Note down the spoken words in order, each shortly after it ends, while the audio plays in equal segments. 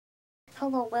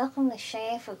Hello, welcome to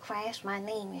Shan for Crafts. My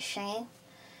name is Shan.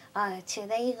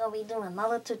 Today we're going to be doing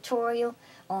another tutorial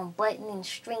on button and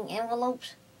string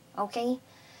envelopes. Okay?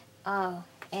 And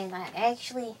I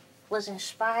actually was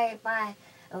inspired by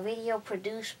a video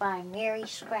produced by Mary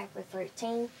Scrapper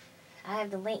 13. I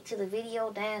have the link to the video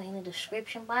down in the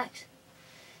description box.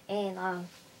 And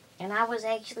I was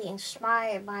actually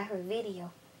inspired by her video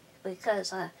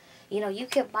because, you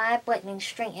can buy button and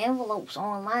string envelopes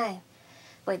online.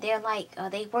 But they're like,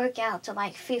 they work out to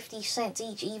like 50 cents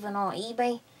each, even on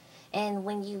eBay. And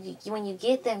when you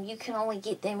get them, you can only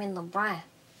get them in the brown.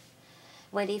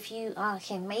 But if you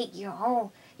can make your own,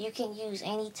 you can use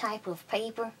any type of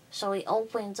paper. So it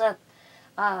opens up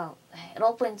a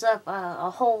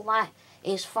whole lot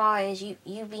as far as you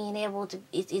being able to.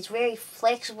 It's very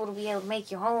flexible to be able to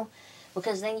make your own,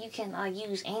 because then you can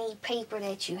use any paper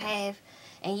that you have.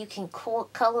 And you can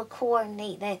color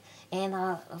coordinate that and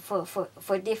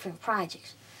for different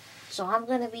projects. So I'm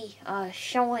going to be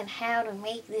showing how to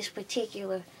make this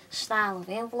particular style of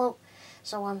envelope.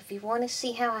 So if you want to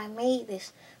see how I made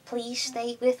this, please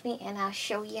stay with me and I'll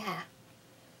show you how.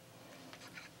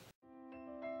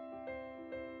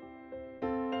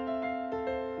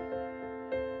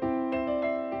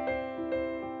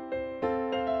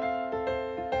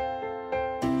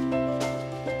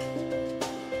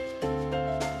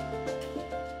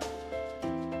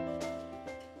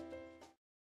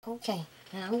 Okay,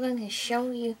 now I'm going to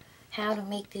show you how to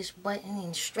make this button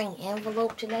and string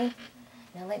envelope today.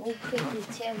 Now let me quickly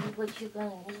tell you what you're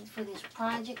going to need for this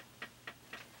project.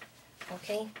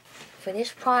 Okay, for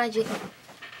this project,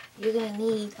 you're going to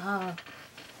need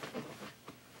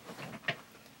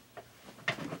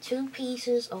 2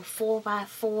 pieces of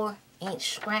 4x4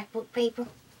 inch scrapbook paper.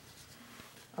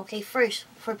 Okay,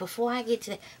 before I get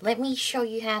to that, let me show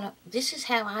you how to, this is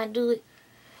how I do it.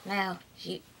 Now,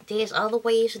 there's other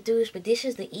ways to do this, but this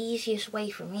is the easiest way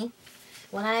for me.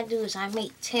 What I do is I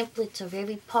make templates of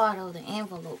every part of the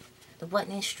envelope, the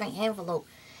button and string envelope,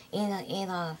 in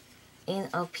a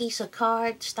piece of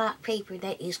cardstock paper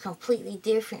that is completely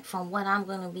different from what I'm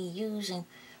going to be using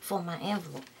for my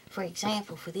envelope. For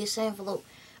example, for this envelope,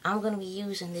 I'm going to be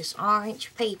using this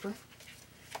orange paper.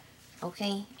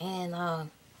 Okay, and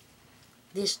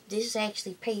this is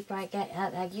actually paper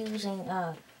I'm using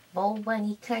Bow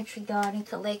Bunny Country Garden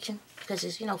collection, because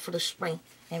it's, for the spring,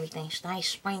 everything. It's nice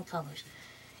spring colors.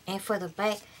 And for the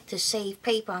back, to save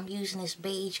paper, I'm using this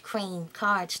beige cream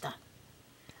cardstock.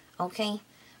 Okay,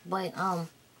 but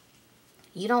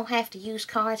you don't have to use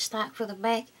cardstock for the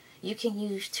back. You can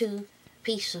use 2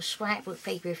 pieces of scrapbook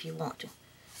paper if you want to.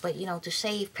 But to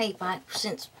save paper,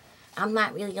 since I'm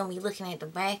not really gonna be looking at the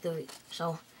back of it,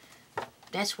 so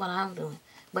that's what I'm doing.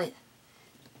 But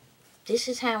this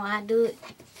is how I do it.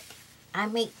 I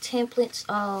make templates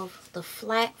of the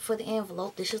flap for the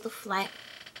envelope. This is the flap.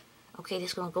 Okay,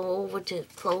 that's going to go over to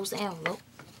close the envelope.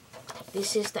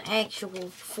 This is the actual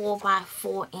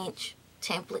 4x4 inch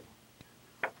template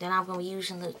that I'm going to be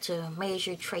using to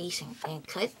measure, trace, and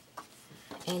cut.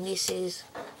 And this is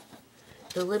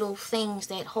the little things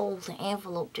that hold the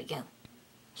envelope together.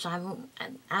 So I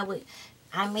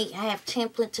have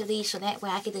templates of these, so that way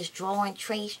I can just draw and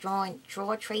trace, draw,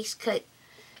 trace, cut,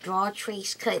 draw,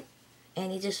 trace, cut.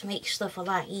 And it just makes stuff a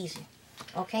lot easier.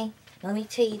 Okay? Let me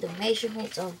tell you the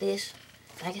measurements of this.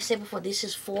 Like I said before, this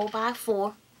is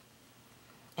 4x4.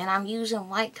 And I'm using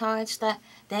white cardstock.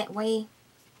 That way,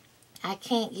 I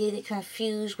can't get it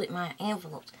confused with my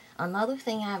envelopes. Another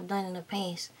thing I've done in the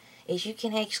past is you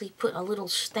can actually put a little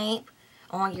stamp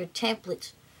on your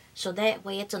templates. So that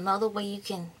way, it's another way you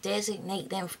can designate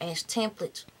them as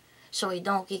templates, so it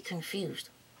don't get confused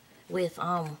with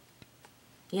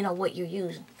what you're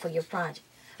using for your project.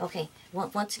 Okay,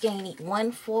 once again, you need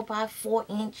 1 4x4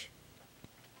 inch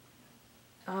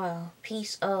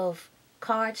piece of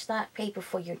cardstock paper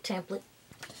for your template.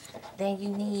 Then you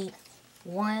need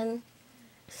 1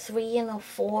 3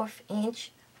 1/4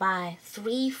 inch by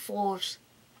 3/4.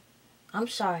 I'm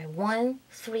sorry, 1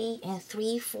 3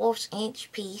 3/4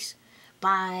 inch piece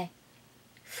by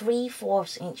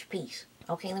 3/4 inch piece.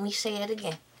 Okay, let me say it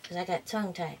again, because I got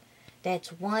tongue tied.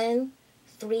 That's 1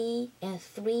 3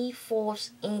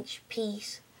 3/4 inch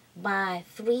piece by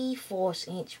 3/4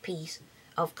 inch piece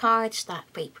of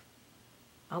cardstock paper.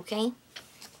 Okay?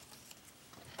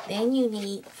 Then you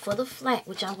need, for the flat,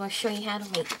 which I'm going to show you how to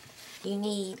make, you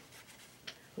need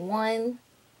 1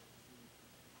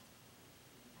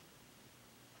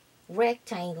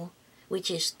 rectangle, which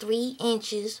is 3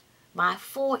 inches by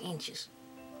 4 inches.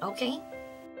 Okay?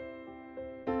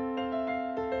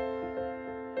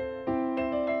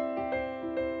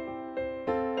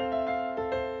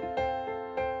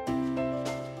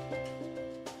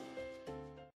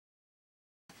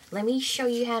 let me show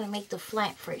you how to make the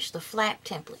flap first, the flap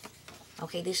template.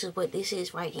 Okay, this is what this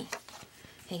is right here.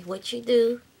 Okay, what you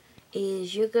do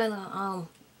is you're gonna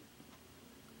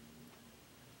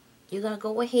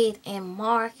go ahead and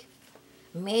mark,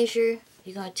 measure.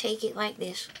 You're gonna take it like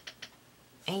this,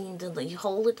 and you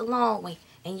hold it the long way,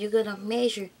 and you're gonna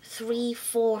measure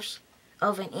 3/4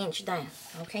 of an inch down.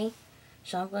 Okay,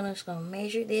 so I'm just gonna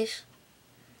measure this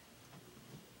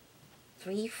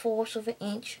 3/4 of an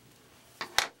inch,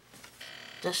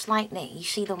 just like that. You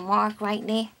see the mark right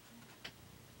there?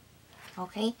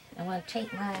 Okay, I'm gonna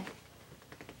take my,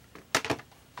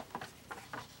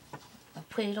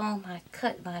 put it on my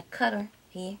cutter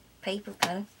here, paper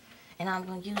cutter, and I'm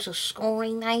gonna use a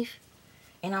scoring knife,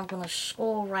 and I'm gonna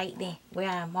score right there where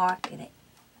I marked it at.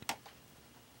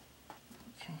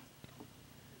 Okay,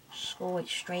 score it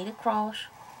straight across,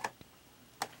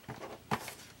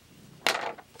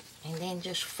 and then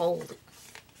just fold it.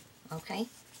 Okay,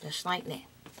 just like that.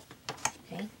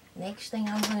 Okay, next thing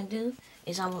I'm gonna do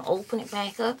is I'm gonna open it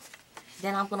back up,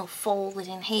 then I'm gonna fold it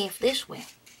in half this way.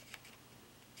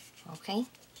 Okay,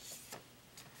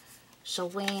 so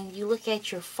when you look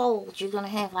at your fold, you're gonna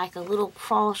have like a little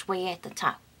crossway at the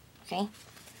top. Okay,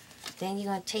 then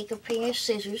you're gonna take a pair of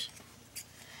scissors.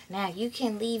 Now you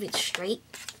can leave it straight.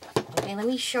 Okay, let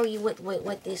me show you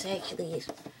what this actually is.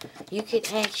 You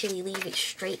could actually leave it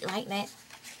straight like that,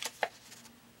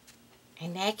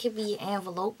 and that could be an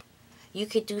envelope. You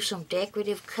could do some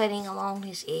decorative cutting along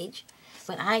this edge,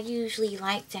 but I usually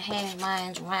like to have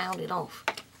mine rounded off.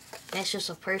 That's just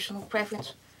a personal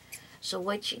preference. So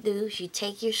what you do is you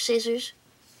take your scissors.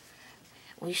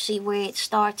 You see where it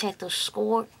starts at the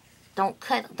score? Don't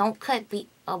cut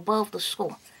above the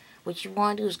score. What you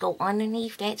want to do is go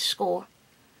underneath that score,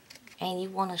 and you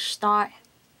want to start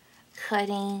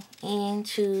cutting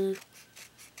into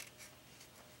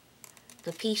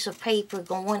the piece of paper,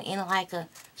 going in like a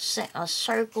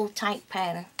circle type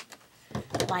pattern,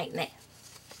 like that.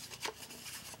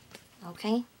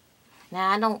 Okay,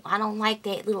 now I don't like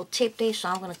that little tip there, so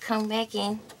I'm going to come back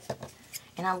in,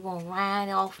 and I'm going to round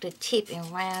off the tip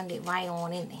and round it right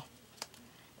on in there.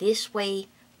 This way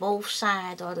both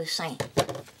sides are the same.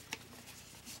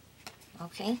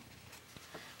 Okay,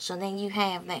 so then you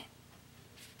have that.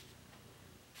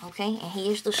 Okay, and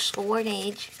here's the scored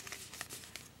edge.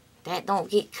 That don't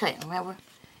get cut, remember?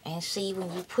 And see,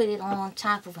 when you put it on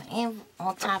top of the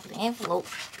envelope,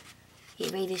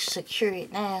 get ready to secure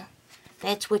it down.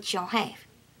 That's what you'll have.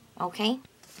 Okay?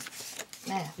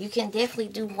 Now, you can definitely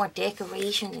do more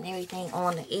decoration and everything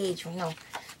on the edge, you know.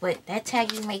 But that's how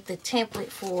you make the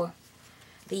template for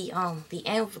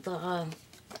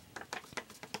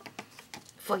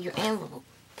for your envelope.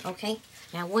 Okay?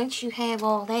 Now, once you have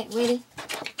all that ready,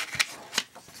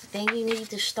 then you need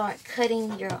to start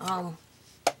cutting your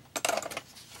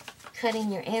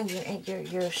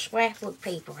scrapbook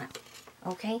paper out.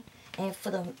 Okay? And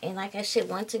like I said,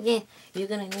 once again, you're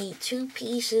gonna need 2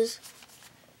 pieces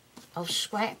of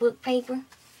scrapbook paper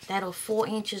that are 4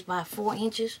 inches by 4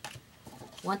 inches.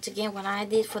 Once again, what I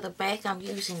did for the back, I'm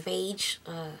using beige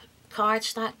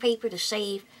cardstock paper to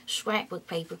save scrapbook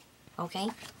paper. Okay?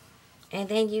 And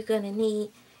then you're gonna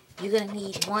need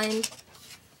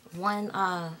one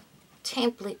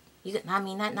template.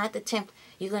 Not the template.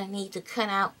 You're gonna need to cut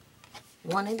out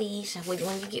one of these, and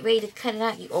when you get ready to cut it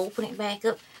out, you open it back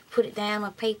up, put it down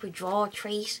on paper, draw a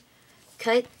trace,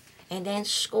 cut, and then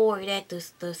score it at the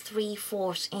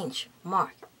 3/4 inch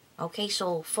mark. Okay,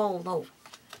 so fold over.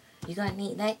 You're gonna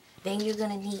need that. Then you're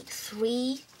gonna need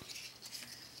 3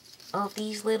 of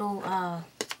these little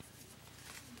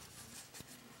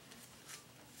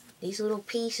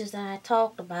pieces that I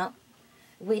talked about,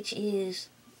 which is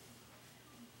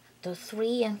the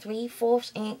 3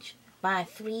 3/4 inch by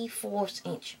 3/4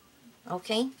 inch.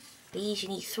 Okay, you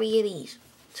need 3 of these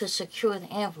to secure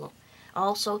the envelope.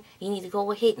 Also, you need to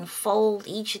go ahead and fold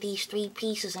each of these 3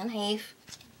 pieces in half,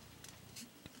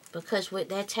 because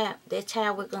that's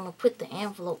how we're gonna put the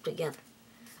envelope together.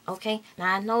 Okay,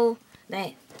 now I know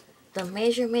that the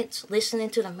measurements, listening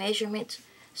to the measurements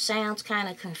sounds kind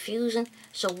of confusing,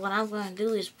 so what I'm going to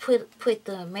do is put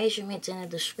the measurements in the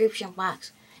description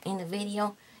box in the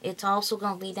video. It's also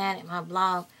going to be down at my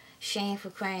blog,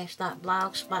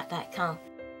 shanforcrafts.blogspot.com.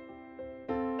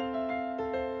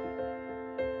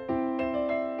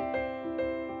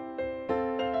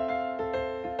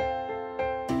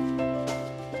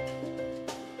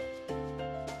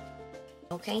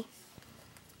 Okay,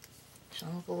 so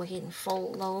I'm going to go ahead and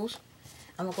fold those.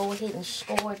 I'm going to go ahead and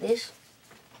score this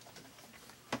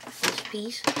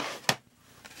piece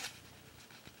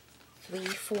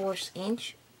 3/4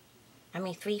 inch.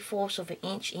 3/4 of an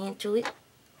inch into it.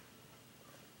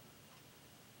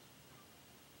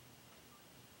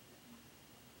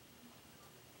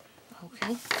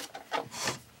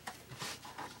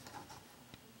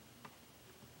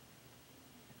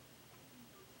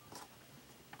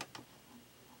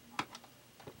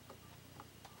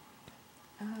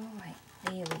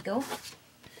 go.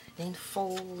 Then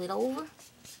fold it over.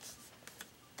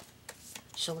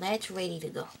 So that's ready to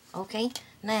go. Okay?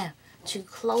 Now, to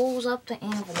close up the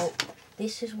envelope,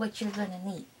 this is what you're going to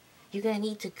need. You're going to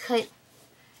need to cut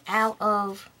out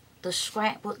of the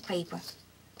scrapbook paper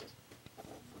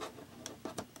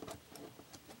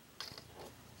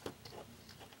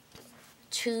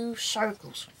two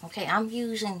circles. Okay, I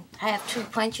have 2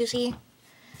 punches here.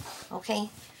 Okay,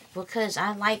 because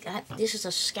this is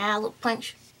a scallop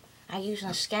punch. I'm using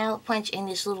a scallop punch and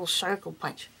this little circle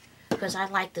punch because I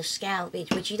like the scallop edge.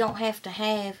 But you don't have to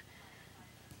have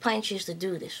punches to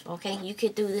do this. Okay, you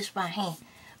could do this by hand.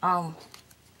 And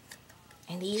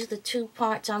these are the 2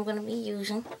 parts I'm going to be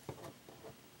using.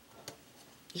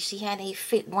 You see how they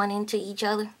fit one into each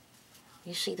other?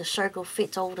 You see the circle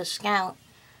fits over the scallop.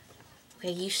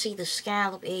 Okay, you see the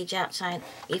scallop edge outside.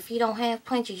 If you don't have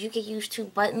punches, you can use 2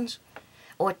 buttons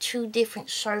or 2 different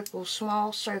circles,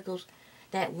 small circles,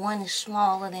 that one is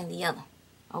smaller than the other.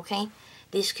 Okay,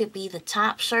 this could be the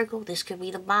top circle, this could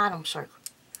be the bottom circle.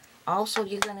 Also,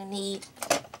 you're going to need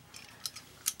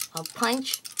a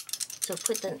punch to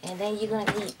put the, and then you're going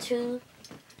to need 2,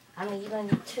 you're going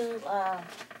to need 2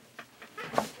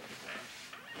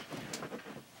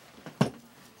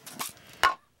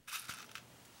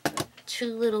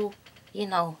 little,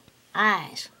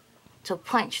 eyes to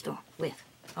punch them with,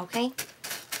 okay?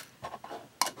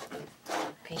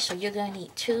 Okay, so you're going to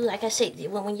need 2. Like I said,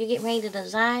 when you get ready to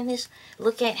design this,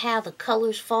 look at how the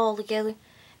colors fall together,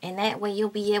 and that way you'll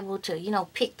be able to,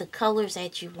 pick the colors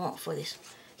that you want for this.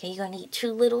 Okay, you're going to need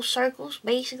 2 little circles,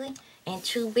 basically, and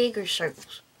 2 bigger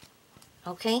circles,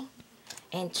 okay?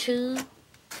 And 2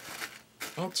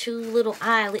 little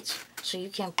eyelets so you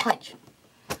can punch.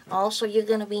 Also, you're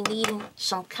going to be needing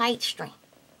some kite string,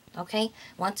 okay?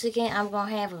 Once again, I'm going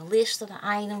to have a list of the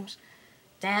items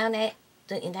down in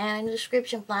the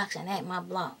description box and at my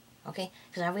blog, okay?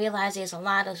 Because I realize there's a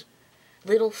lot of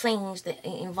little things that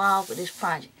are involved with this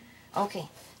project. Okay,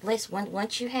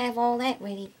 once you have all that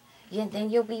ready, then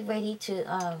you'll be ready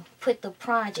to put the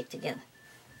project together,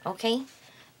 okay?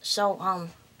 So,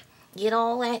 get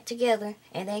all that together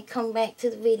and then come back to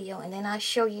the video and then I'll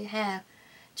show you how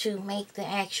to make the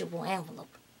actual envelope.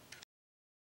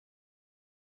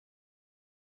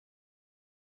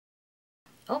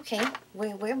 Okay,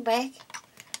 we're back.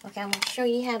 Okay, I'm going to show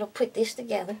you how to put this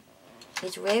together.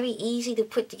 It's very easy to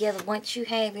put together once you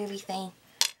have everything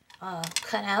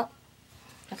cut out.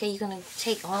 Okay, you're going to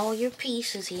take all your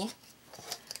pieces here.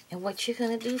 And what you're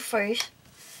going to do first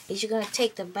is you're going to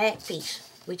take the back piece,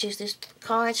 which is this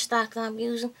cardstock I'm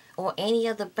using, or any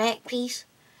other back piece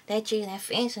that you have.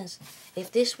 For instance,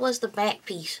 if this was the back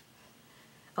piece,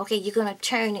 okay, you're going to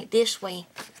turn it this way,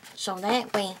 so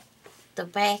that way the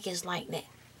back is like that,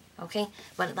 okay?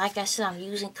 But like I said, I'm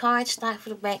using cardstock for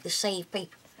the back to save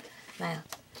paper. Now,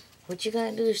 what you're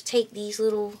going to do is take these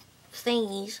little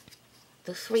thingies,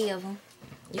 the 3 of them,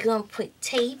 you're going to put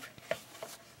tape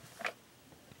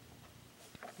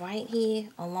right here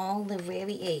along the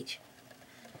very edge.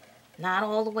 Not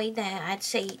all the way down, I'd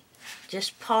say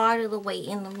just part of the way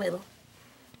in the middle.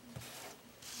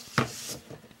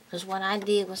 Because what I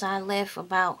did was I left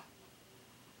about,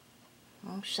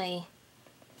 let me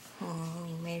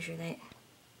measure that.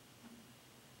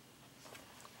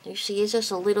 You see, it's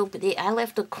just a little bit. I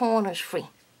left the corners free.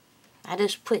 I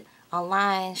just put a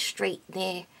line straight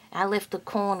there. I left the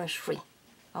corners free,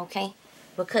 okay?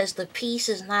 Because the piece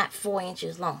is not 4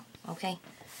 inches long, okay?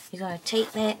 You're going to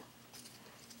take that.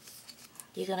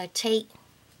 You're going to take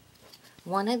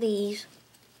one of these,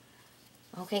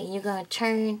 okay? And you're going to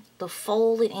turn the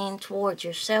folded end towards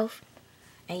yourself.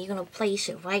 And you're going to place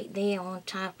it right there on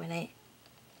top of that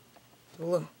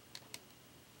glue.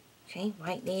 Okay,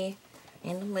 right there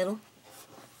in the middle.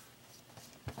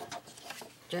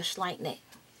 Just like that.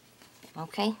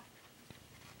 Okay?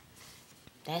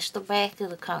 That's the back of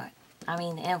the card. The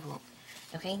envelope.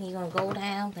 Okay, you're going to go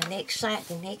down the next side,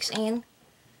 the next end.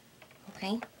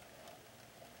 Okay?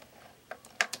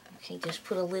 Okay, just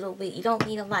put a little bit. You don't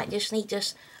need a lot. Just need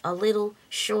just a little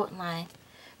short line.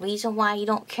 Reason why you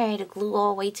don't carry the glue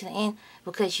all the way to the end,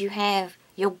 because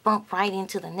you'll bump right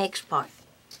into the next part.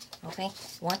 Okay?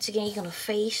 Once again, you're going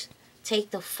to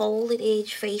take the folded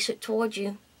edge, face it towards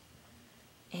you,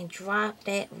 and drop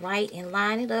that right and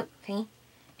line it up, okay?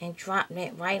 And drop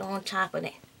that right on top of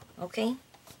that, okay?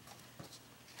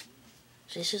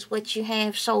 So this is what you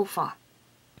have so far,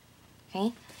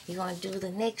 okay? You're going to do the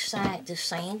next side the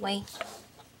same way.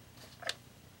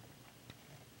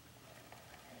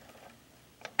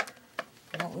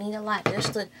 You don't need a lot,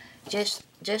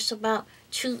 just about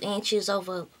 2 inches of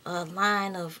a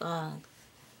line of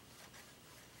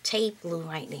tape glue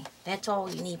right there. That's all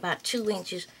you need, about 2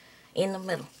 inches in the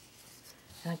middle.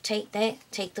 Now take that,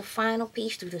 take the final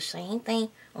piece, do the same thing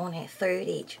on that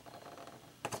 3rd edge.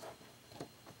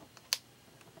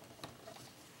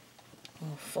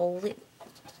 And fold it,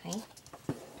 okay?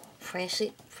 Press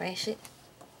it, press it.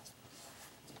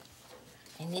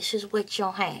 And this is what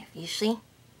you'll have, you see?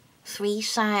 3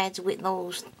 sides with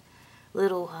those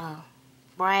little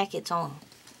brackets on them,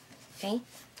 okay?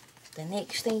 The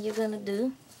next thing you're going to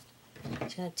do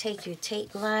is going to take your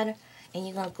tape glider and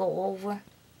you're going to go over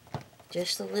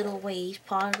just a little ways,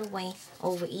 part of the way,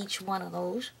 over each one of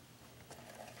those.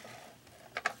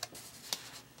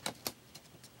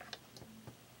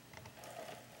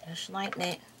 Just like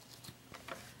that.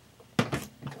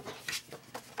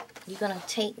 You're going to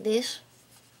take this.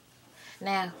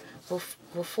 Now,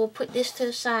 before put this to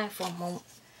the side for a moment,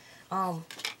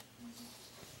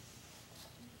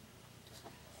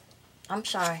 I'm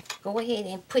sorry, go ahead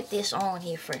and put this on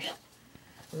here first.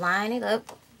 Line it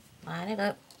up,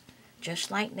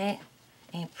 just like that,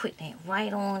 and put that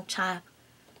right on top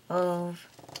of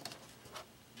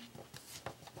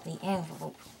the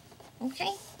envelope,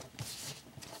 okay?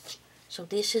 So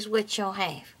this is what you'll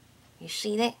have. You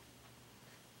see that?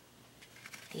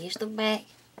 Here's the back,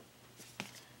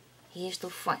 here's the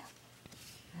front,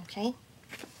 okay?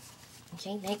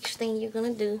 Okay, next thing you're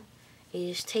gonna do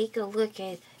is take a look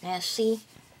at, now see,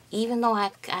 even though I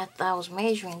thought I was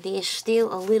measuring, there's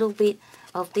still a little bit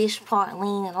of this part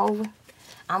leaning over.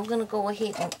 I'm gonna go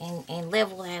ahead and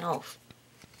level that off.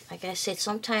 Like I said,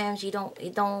 sometimes it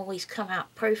don't always come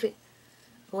out perfect.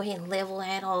 Go ahead and level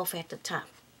that off at the top.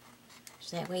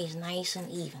 So that way it's nice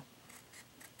and even.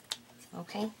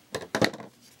 Okay?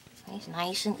 It's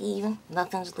nice and even.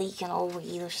 Nothing's leaking over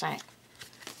either side.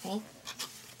 Okay?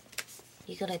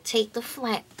 You're gonna take the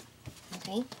flap.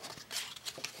 Okay?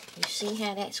 You see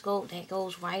how that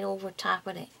goes right over top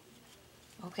of that.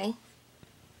 Okay?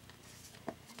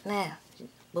 Now,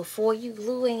 before you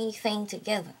glue anything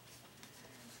together,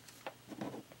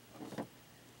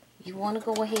 you want to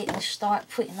go ahead and start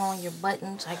putting on your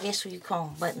buttons. I guess what you call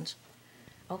them, buttons.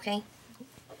 Okay?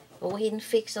 Go ahead and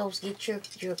fix those. Get your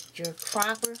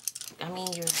cropper,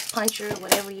 your puncher,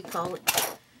 whatever you call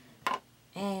it.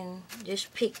 And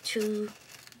just pick 2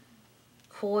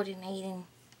 coordinating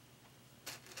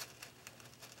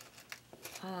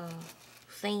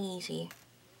thingies here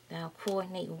that'll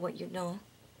coordinate with what you're doing.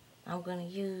 I'm gonna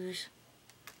use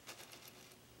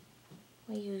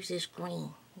this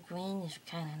green. Green is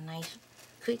kind of nice.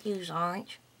 Could use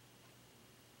orange.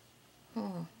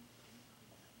 Yeah,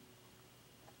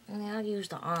 I'll use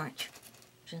the orange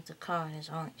since the card is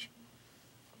orange.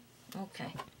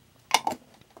 Okay.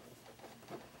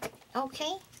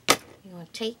 Okay. You're gonna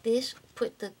take this,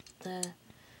 put and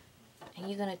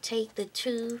you're gonna take the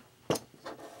 2.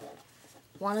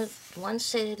 One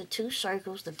set of the 2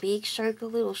 circles, the big circle,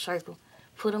 little circle,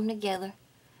 put them together.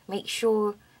 Make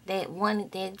sure that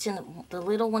the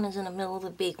little one is in the middle of the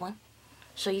big one,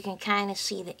 so you can kind of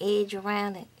see the edge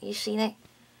around it. You see that?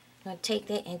 I'm going to take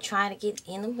that and try to get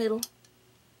in the middle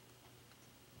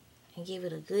and give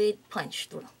it a good punch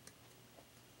through.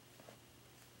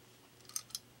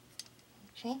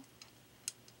 Okay?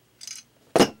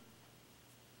 And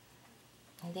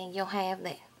then you'll have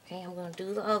that. Okay, I'm going to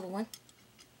do the other one.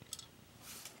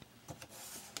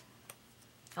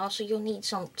 Also, you'll need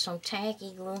some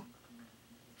tacky glue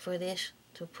for this,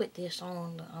 to put this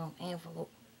on the envelope.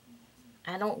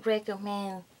 I don't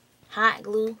recommend hot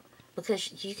glue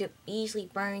because you could easily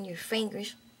burn your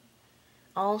fingers.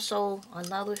 Also,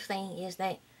 another thing is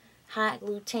that hot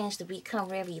glue tends to become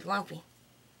very lumpy.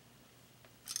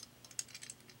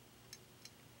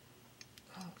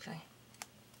 Okay.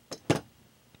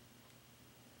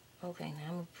 Okay, now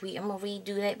I'm gonna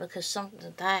redo that because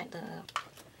something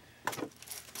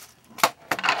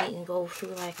didn't go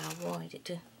through like I wanted it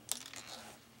to.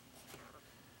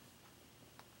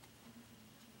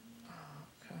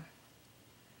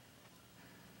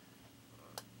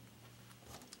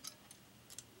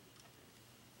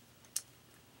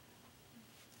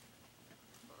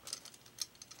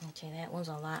 Okay, that one's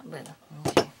a lot better.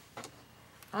 Okay.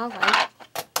 Alright.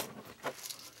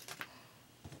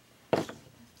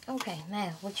 Okay,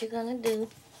 now what you're gonna do,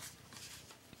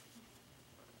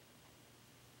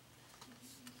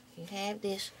 you have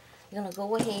this, you're gonna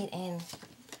go ahead and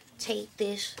take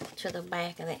this to the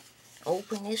back of that.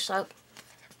 Open this up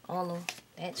on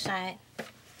that side.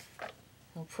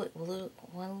 And put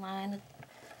one line of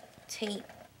tape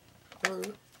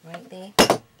glue right there.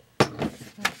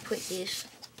 And put this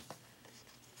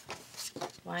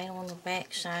right on the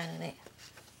back side of that.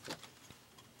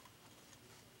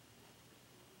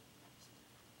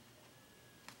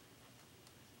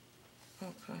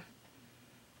 Okay.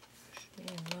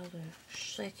 Another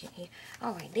second here.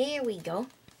 Alright, there we go.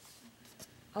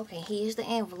 Okay, here's the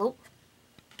envelope.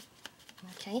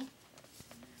 Okay.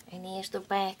 And there's the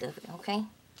back of it, okay?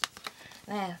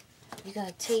 Now, you're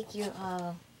gonna take your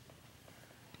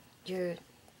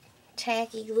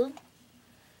tacky glue,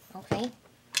 okay,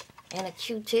 and a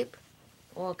Q-tip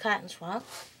or a cotton swab.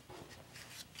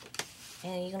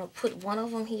 And you're gonna put one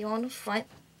of them here on the front.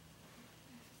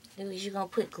 You're gonna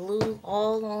put glue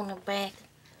all on the back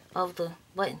of the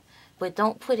button, but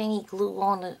don't put any glue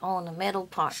on the metal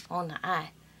part, on the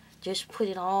eye. Just put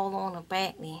it all on the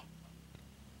back there,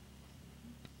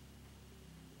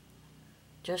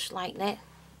 just like that.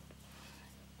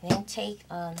 Then take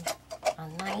a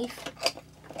knife,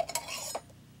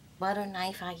 butter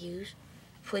knife I use,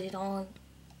 put it on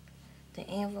the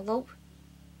envelope,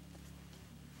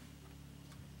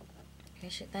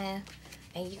 press it down,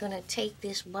 and you're gonna take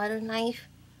this butter knife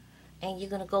and you're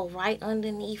gonna go right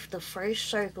underneath the first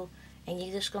circle, and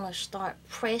you're just gonna start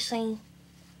pressing.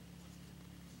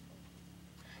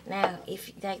 Now,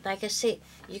 if like I said,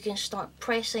 you can start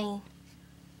pressing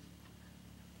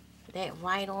that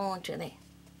right on to that.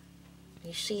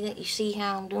 You see that? You see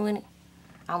how I'm doing it?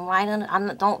 I'm right under. I'm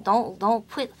not,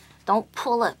 don't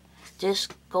pull up.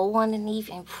 Just go underneath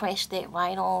and press that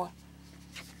right on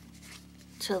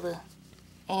to the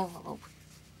envelope,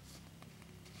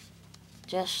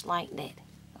 just like that.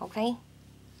 Okay.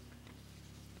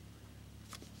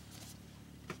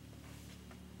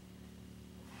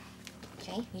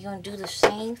 Okay, you're going to do the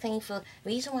same thing for, the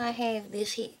reason why I have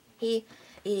this here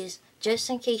is just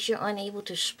in case you're unable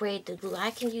to spread the glue.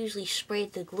 I can usually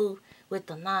spread the glue with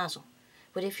the nozzle.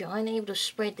 But if you're unable to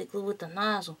spread the glue with the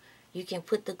nozzle, you can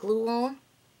put the glue on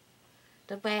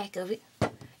the back of it,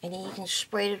 and then you can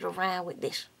spread it around with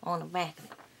this on the back of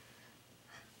it.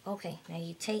 Okay, now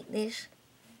you take this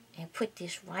and put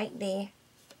this right there.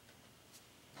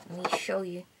 Let me show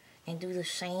you, and do the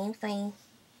same thing.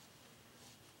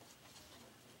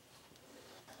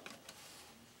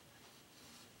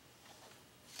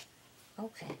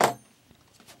 Okay.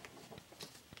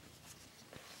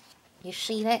 You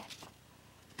see that?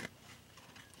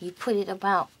 You put it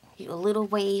about a little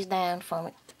ways down from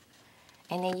it.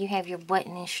 And then you have your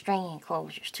button and string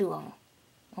enclosures, 2 of them.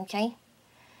 Okay?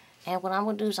 And what I'm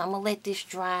going to do is I'm going to let this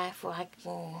dry for like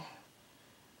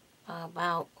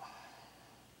about,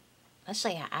 let's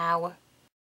say, an hour.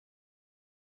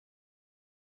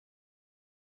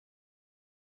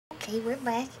 Okay, we're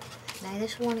back. Now I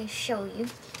just want to show you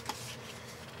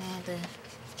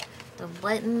the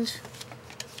buttons.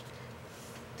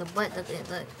 The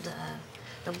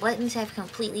buttons have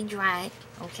completely dried.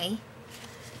 Okay.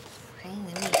 Okay,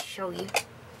 let me show you.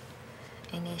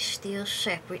 And they're still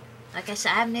separate. Like I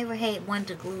said, I've never had one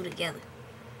to glue together,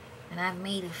 and I've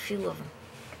made a few of them.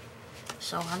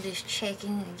 So I'm just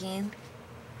checking again.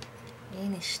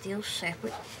 And it's still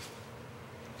separate.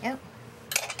 Yep.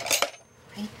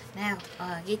 Okay. Now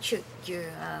get your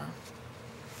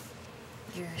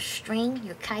string,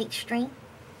 your kite string.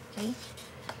 Okay.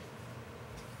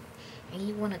 And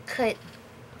you want to cut,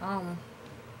 I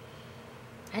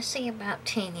say about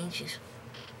 10 inches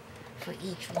for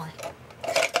each one.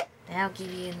 That'll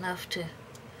give you enough to,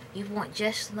 you want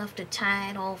just enough to tie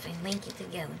it off and link it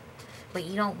together. But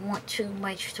you don't want too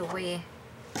much to where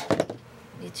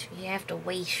you have to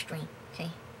waste string,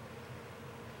 okay?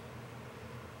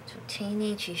 So 10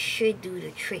 inches should do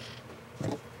the trick.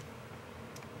 Okay.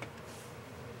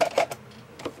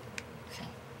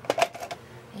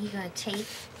 And you're going to take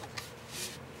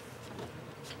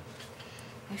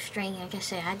your string. Like I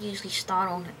said, I usually start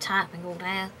on the top and go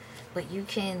down, but you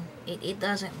can, it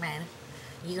doesn't matter.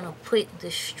 You're going to put the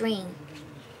string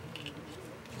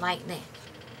like that.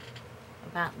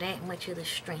 About that much of the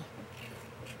string.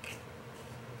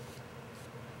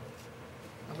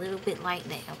 A little bit like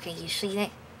that. Okay, you see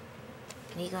that?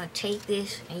 And you're going to take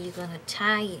this and you're going to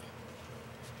tie it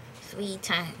 3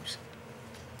 times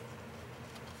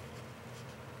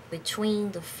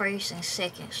between the first and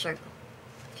second circle.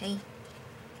 Okay?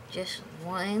 Just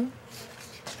 1.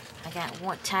 I got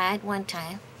one tied 1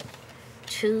 time.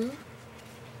 2.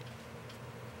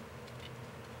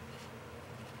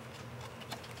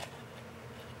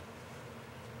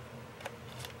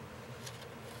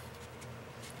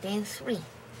 Then 3.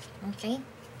 Okay?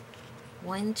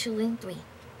 1, 2, and 3.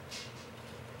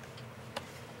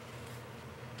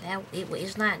 Now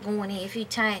it's not going in. If you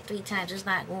tie it 3 times, it's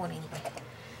not going anywhere.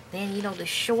 Then you know the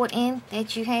short end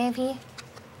that you have here.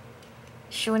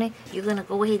 Short end. You're gonna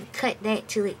go ahead and cut that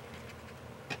till it.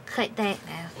 Cut that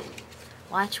now.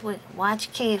 Watch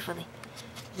carefully.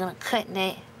 You're gonna cut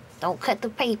that. Don't cut the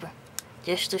paper.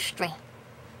 Just the string.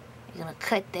 You're gonna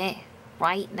cut that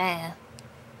right down,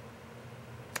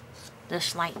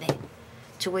 just like that,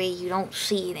 to where you don't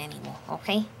see it anymore,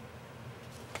 okay?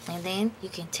 And then you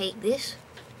can take this,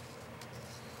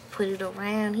 put it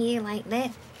around here like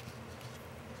that,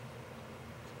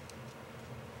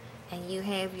 and you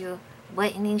have your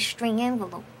buttoning string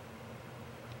envelope.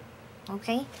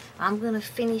 Okay, I'm gonna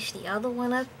finish the other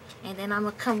one up, and then I'm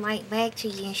gonna come right back to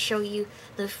you and show you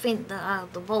the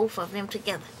both of them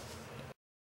together.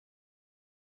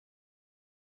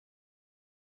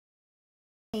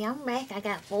 Okay, I'm back. I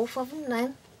got both of them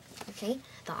done. Okay,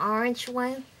 the orange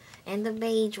one and the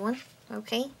beige one.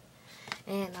 Okay,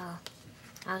 and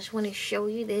I just want to show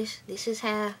you this. This is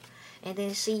how, and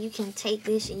then see, you can take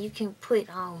this and you can put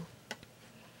a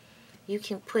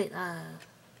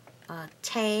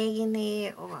tag in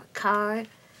there, or a card,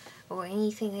 or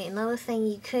anything. Another thing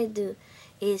you could do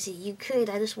is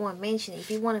I just want to mention, if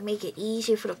you want to make it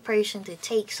easier for the person to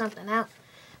take something out,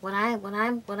 what I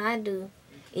do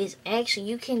is, actually,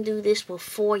 you can do this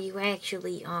before you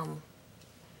actually you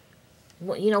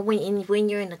know, when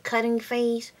you're in the cutting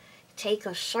phase. Take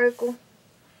a circle,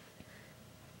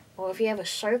 or if you have a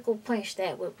circle punch,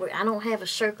 that would work. I don't have a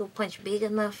circle punch big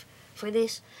enough for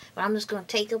this, but I'm just going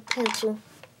to take a pencil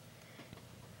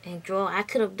and draw. I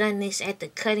could have done this at the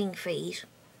cutting phase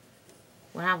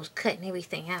when I was cutting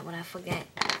everything out, but I forgot.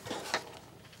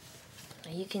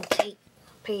 Now you can take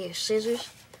a pair of scissors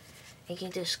and you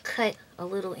can just cut a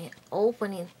little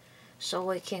opening so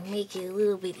it can make it a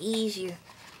little bit easier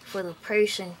for the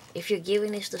person. If you're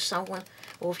giving this to someone,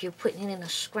 or if you're putting it in a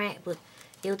scrapbook,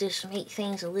 it'll just make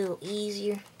things a little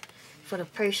easier for the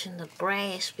person to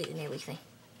grasp it and everything.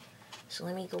 So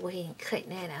let me go ahead and cut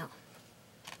that out.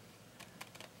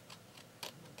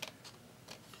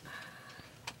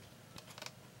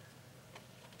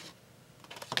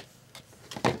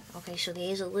 Okay, so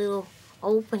there's a little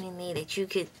opening there that you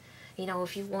could, you know,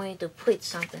 if you wanted to put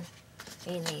something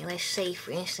in there. Let's say, for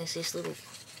instance, this little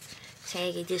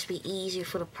tag, it'd just be easier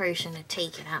for the person to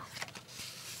take it out.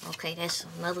 Okay, that's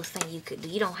another thing you could do.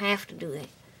 You don't have to do that,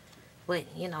 but,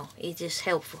 you know, it's just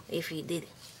helpful if you did it.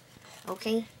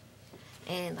 Okay,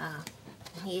 and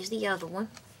here's the other one,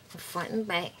 the front and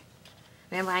back.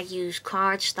 Remember, I used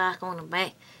cardstock on the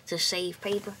back to save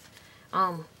paper.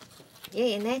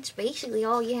 Yeah, and that's basically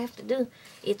all you have to do.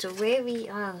 It's a very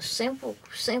simple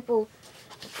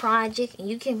project, and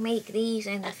you can make these.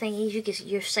 And the thing is,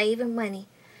 you're saving money,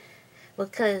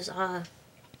 because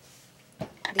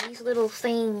these little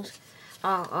things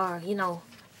are you know,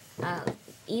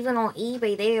 even on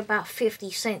eBay, they're about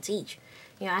 50 cents each.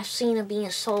 You know, I've seen them being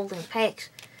sold in packs,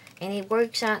 and it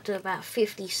works out to about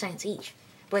 50 cents each.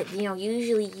 But, you know,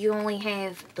 usually you only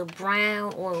have the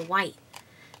brown or the white.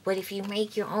 But if you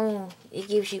make your own, it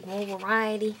gives you more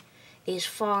variety as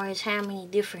far as how many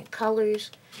different colors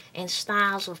and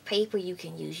styles of paper you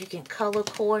can use. You can color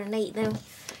coordinate them.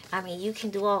 I mean, you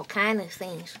can do all kind of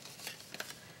things,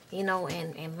 you know,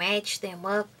 and match them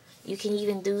up. You can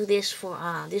even do this for,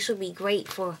 this would be great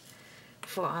for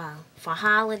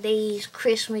holidays,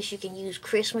 Christmas. You can use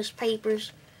Christmas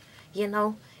papers, you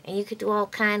know, and you could do all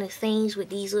kind of things with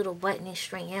these little button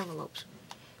string envelopes.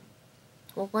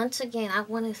 Well, once again, I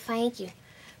want to thank you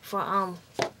for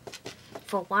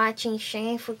watching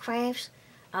Shanford Crafts.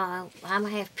 I'm going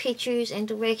to have pictures and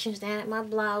directions down at my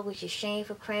blog, which is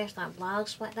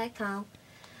shanfordcrafts.blogspot.com.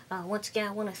 Once again,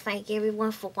 I want to thank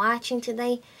everyone for watching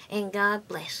today, and God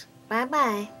bless.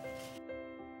 Bye-bye.